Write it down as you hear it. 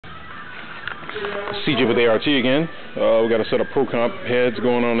CJ with A.R.T. again. We got a set of Procomp heads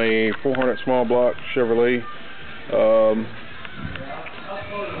going on a 400 small block Chevrolet.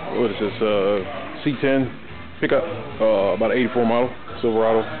 What is this? C10 pickup, about an 84 model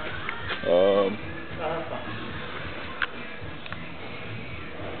Silverado.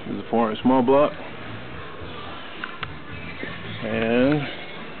 This is a 400 small block, and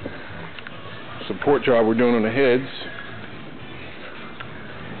support job we're doing on the heads,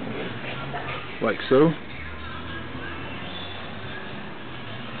 like so,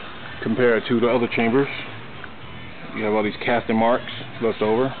 compared to the other chambers. You have all these casting marks left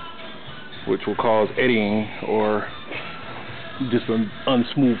over, which will cause eddying or just an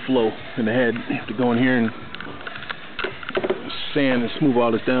unsmooth flow in the head. You have to go in here and sand and smooth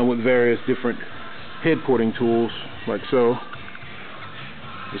all this down with various different head porting tools, like so,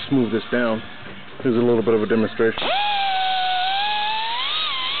 to smooth this down. Here's a little bit of a demonstration. Kind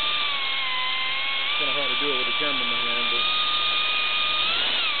of hard to do it with a camera in my hand, but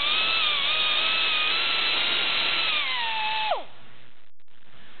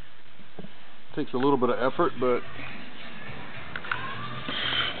takes a little bit of effort, but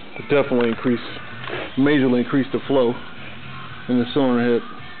it definitely majorly increase the flow in the cylinder head.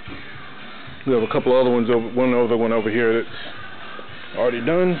 We have a couple other ones over, one over here that's already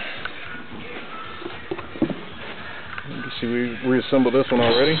done. You can see we reassembled this one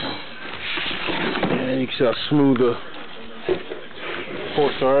already, and you can see how smooth the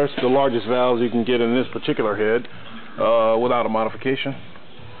ports are. It's the largest valves you can get in this particular head without a modification.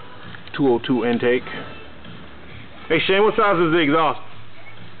 202 intake. Hey Shane, what size is the exhaust?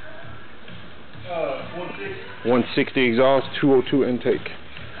 160. 160 exhaust, 202 intake.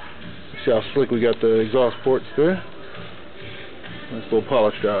 See how slick we got the exhaust ports there. Nice little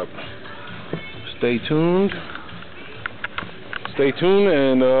polish job. Stay tuned. Stay tuned,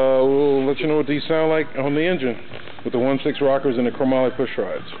 and we'll let you know what these sound like on the engine with the 1.6 rockers and the chromoly push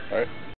rods. All right.